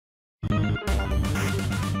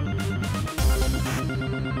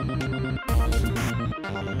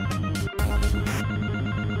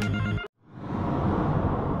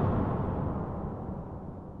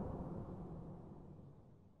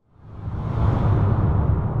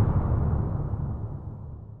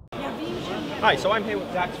Hi, so I'm here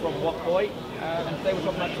with Dax from Whatboy, and today we're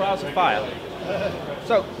talking about Trials of Fire.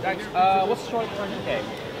 So, Dax, what's the story behind the game?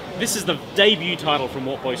 This is the debut title from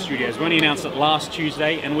Whatboy Studios. We only announced it last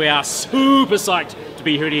Tuesday, and we are super psyched to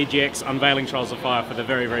be here at EGX unveiling Trials of Fire for the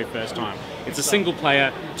very, very first time. It's a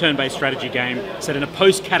single-player, turn-based strategy game set in a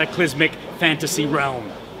post-cataclysmic fantasy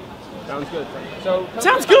realm. Sounds good. So,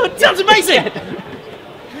 sounds good! Sounds amazing!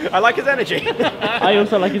 I like his energy. I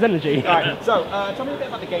also like his energy. Alright, so tell me a bit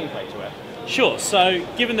about the gameplay to it. Sure, so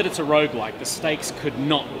given that it's a roguelike, the stakes could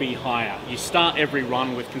not be higher. You start every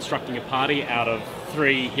run with constructing a party out of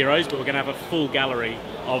 3 heroes, but we're going to have a full gallery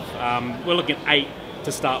of, we're looking at 8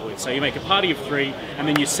 to start with. So you make a party of 3, and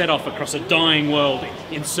then you set off across a dying world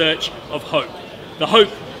in search of hope. The hope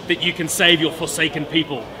that you can save your forsaken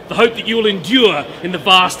people. The hope that you will endure in the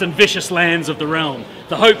vast and vicious lands of the realm.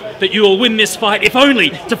 The hope that you will win this fight, if only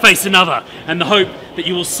to face another. And the hope that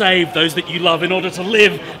you will save those that you love in order to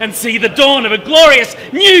live and see the dawn of a glorious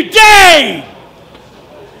new day!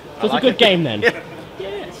 So it's a good game then. Yeah,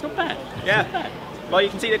 it's not bad. Yeah. It's not bad. Well, you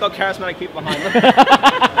can see they've got charismatic people behind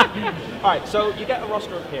them. Alright, so you get a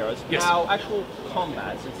roster of heroes. Yes. Now, actual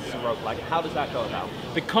combat, since it's a roguelike, how does that go about?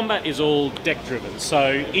 The combat is all deck-driven,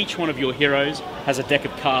 so each one of your heroes has a deck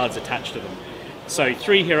of cards attached to them. So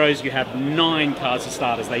 3 heroes, you have 9 cards to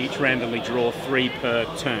start, as they each randomly draw 3 per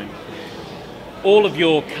turn. All of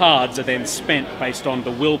your cards are then spent based on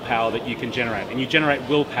the willpower that you can generate, and you generate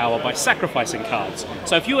willpower by sacrificing cards.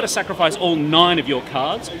 So if you were to sacrifice all 9 of your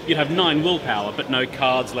cards, you'd have 9 willpower, but no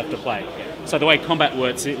cards left to play. So the way combat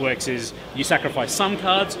works is you sacrifice some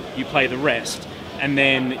cards, you play the rest, and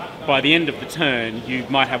then by the end of the turn, you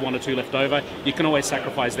might have 1 or 2 left over. You can always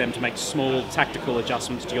sacrifice them to make small tactical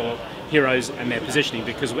adjustments to your heroes and their positioning,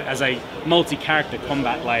 because as a multi-character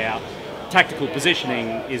combat layout, tactical positioning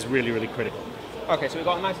is really, really critical. Okay, so we've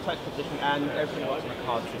got a nice tactical position and everything works on a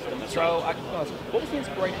card system. So I can ask, what was the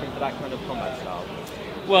inspiration for that kind of combat style?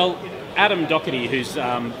 Well, Adam Doherty, who's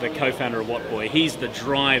the co-founder of Whatboy, he's the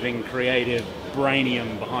driving, creative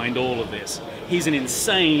brainium behind all of this. He's an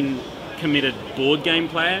insane, committed board game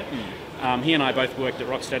player. He and I both worked at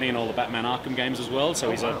Rocksteady and all the Batman Arkham games as well,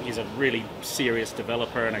 so he's a really serious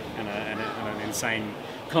developer and an insane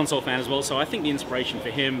console fan as well. So I think the inspiration for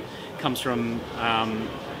him comes from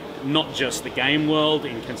not just the game world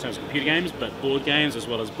in terms of computer games, but board games as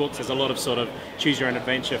well as books. There's a lot of sort of choose your own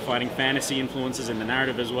adventure, fighting fantasy influences in the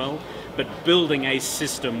narrative as well, but building a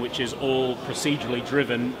system which is all procedurally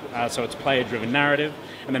driven, so it's player driven narrative,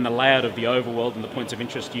 and then the layout of the overworld and the points of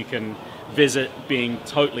interest you can visit being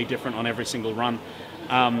totally different on every single run.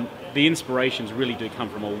 The inspirations really do come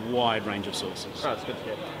from a wide range of sources. Oh, that's good to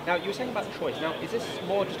hear. Now, you were saying about the choice. Now, is this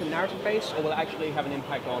more just a narrative base, or will it actually have an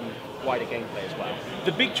impact on wider gameplay as well?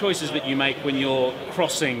 The big choices that you make when you're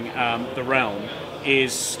crossing the realm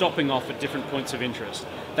is stopping off at different points of interest.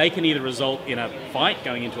 They can either result in a fight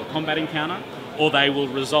going into a combat encounter, or they will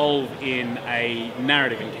resolve in a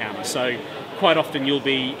narrative encounter. So quite often you'll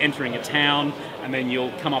be entering a town, and then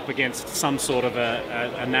you'll come up against some sort of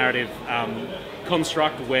a narrative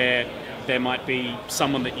construct where there might be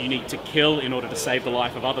someone that you need to kill in order to save the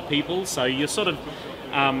life of other people. So you're sort of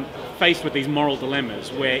faced with these moral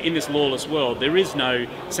dilemmas where in this lawless world there is no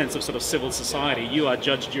sense of sort of civil society. You are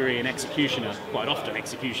judge, jury and executioner, quite often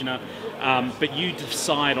executioner, but you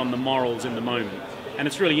decide on the morals in the moment. And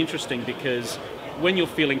it's really interesting because when you're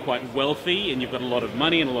feeling quite wealthy and you've got a lot of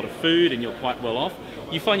money and a lot of food and you're quite well off,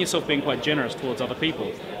 you find yourself being quite generous towards other people.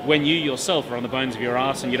 When you yourself are on the bones of your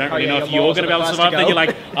ass and you don't really know if you're going to be able to survive, then you're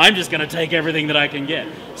like, I'm just going to take everything that I can get.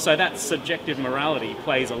 So that subjective morality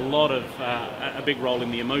plays a lot of, a big role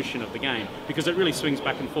in the emotion of the game, because it really swings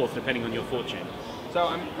back and forth depending on your fortune. So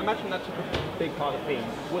I imagine that's a big part of the theme.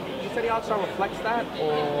 Would you say the art style reflects that,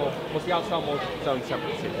 or was the art style more its own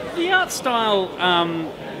separate thing? The art style,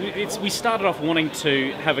 we started off wanting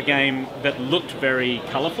to have a game that looked very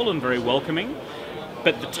colourful and very welcoming,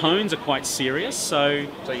 but the tones are quite serious, so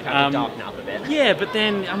you'd have to darken up a bit. Yeah, but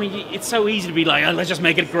then, I mean, it's so easy to be like, oh, let's just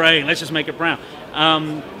make it grey, let's just make it brown.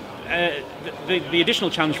 The additional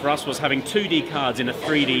challenge for us was having 2D cards in a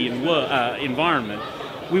 3D environment.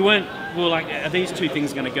 We were like, are these two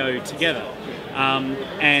things going to go together?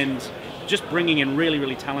 And just bringing in really,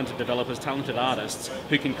 really talented developers, talented artists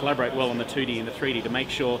who can collaborate well on the 2D and the 3D to make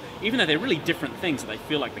sure, even though they're really different things, that they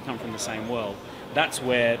feel like they come from the same world. That's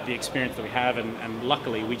where the experience that we have, and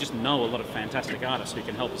luckily we just know a lot of fantastic artists who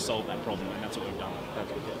can help us solve that problem, and that's what we've done.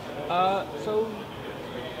 So,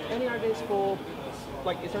 any ideas for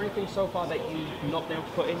like, is there anything so far that you've not been able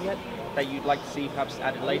to put in yet that you'd like to see perhaps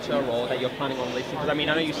added later, or that you're planning on releasing? Because I mean,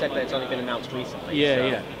 I know you said that it's only been announced recently. Yeah, so.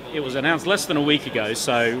 yeah. It was announced less than a week ago,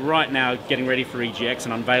 so right now getting ready for EGX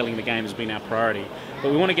and unveiling the game has been our priority.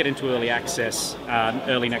 But we want to get into early access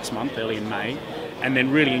early next month, early in May, and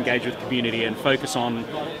then really engage with the community and focus on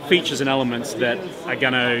features and elements that are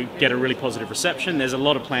going to get a really positive reception. There's a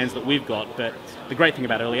lot of plans that we've got, but the great thing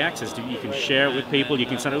about early access is you can share it with people. You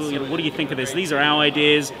can say, oh, what do you think of this? These are our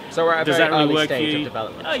ideas. So we're at Does a very that really early work for stage you? of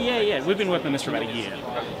development. Oh, yeah, yeah. We've been working on this for about a year.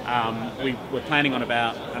 We're planning on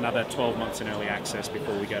about another 12 months in early access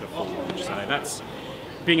before we go to full launch. So that's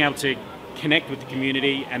being able to connect with the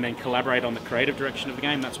community and then collaborate on the creative direction of the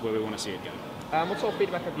game. That's where we want to see it go. What sort of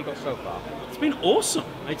feedback have you got so far? It's been awesome.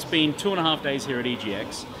 It's been 2.5 days here at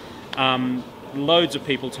EGX. Loads of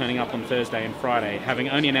people turning up on Thursday and Friday, having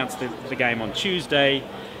only announced the game on Tuesday.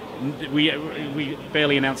 We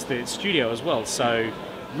barely announced the studio as well, so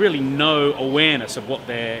really no awareness of what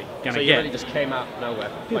they're going to get. So you really just came out of nowhere,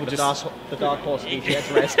 like the dark horse EGX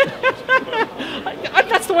Rezzed.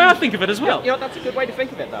 That's the way I think of it as well. You know, that's a good way to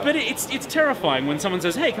think of it, though. But it's terrifying when someone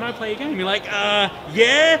says, hey, can I play a game? You're like,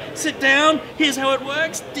 yeah, sit down, here's how it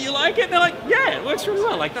works, do you like it? And they're like, yeah, it works really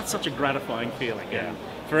well. Like, that's such a gratifying feeling. Yeah. And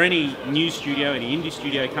for any new studio, any indie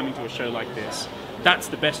studio coming to a show like this, that's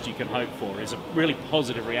the best you can hope for, is a really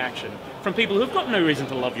positive reaction from people who've got no reason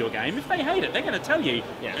to love your game. If they hate it, they're going to tell you,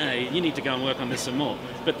 you need to go and work on this some more.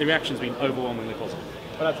 But the reaction's been overwhelmingly positive.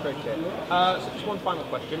 Well, that's great to hear. So just one final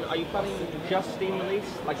question. Are you planning just Steam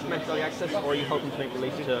release, like you mentioned early access, or are you hoping to make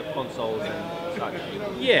release to consoles and such?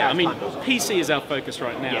 Yeah, I mean, PC is our focus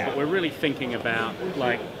right now, but we're really thinking about,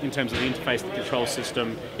 like, in terms of the interface, the control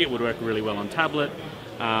system, it would work really well on tablet.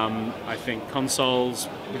 I think consoles,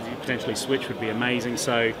 potentially Switch, would be amazing.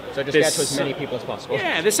 So just get to as many people as possible.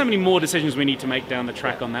 Yeah, there's so many more decisions we need to make down the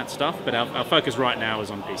track on that stuff, but our focus right now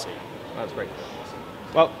is on PC. That's great.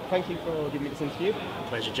 Well, thank you for giving me this interview.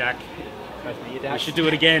 Pleasure, Jack. Nice to meet you, Dax. We should do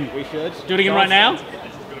it again. We should. Do it again right now?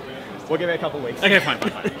 We'll give it a couple of weeks. Okay,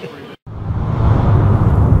 fine.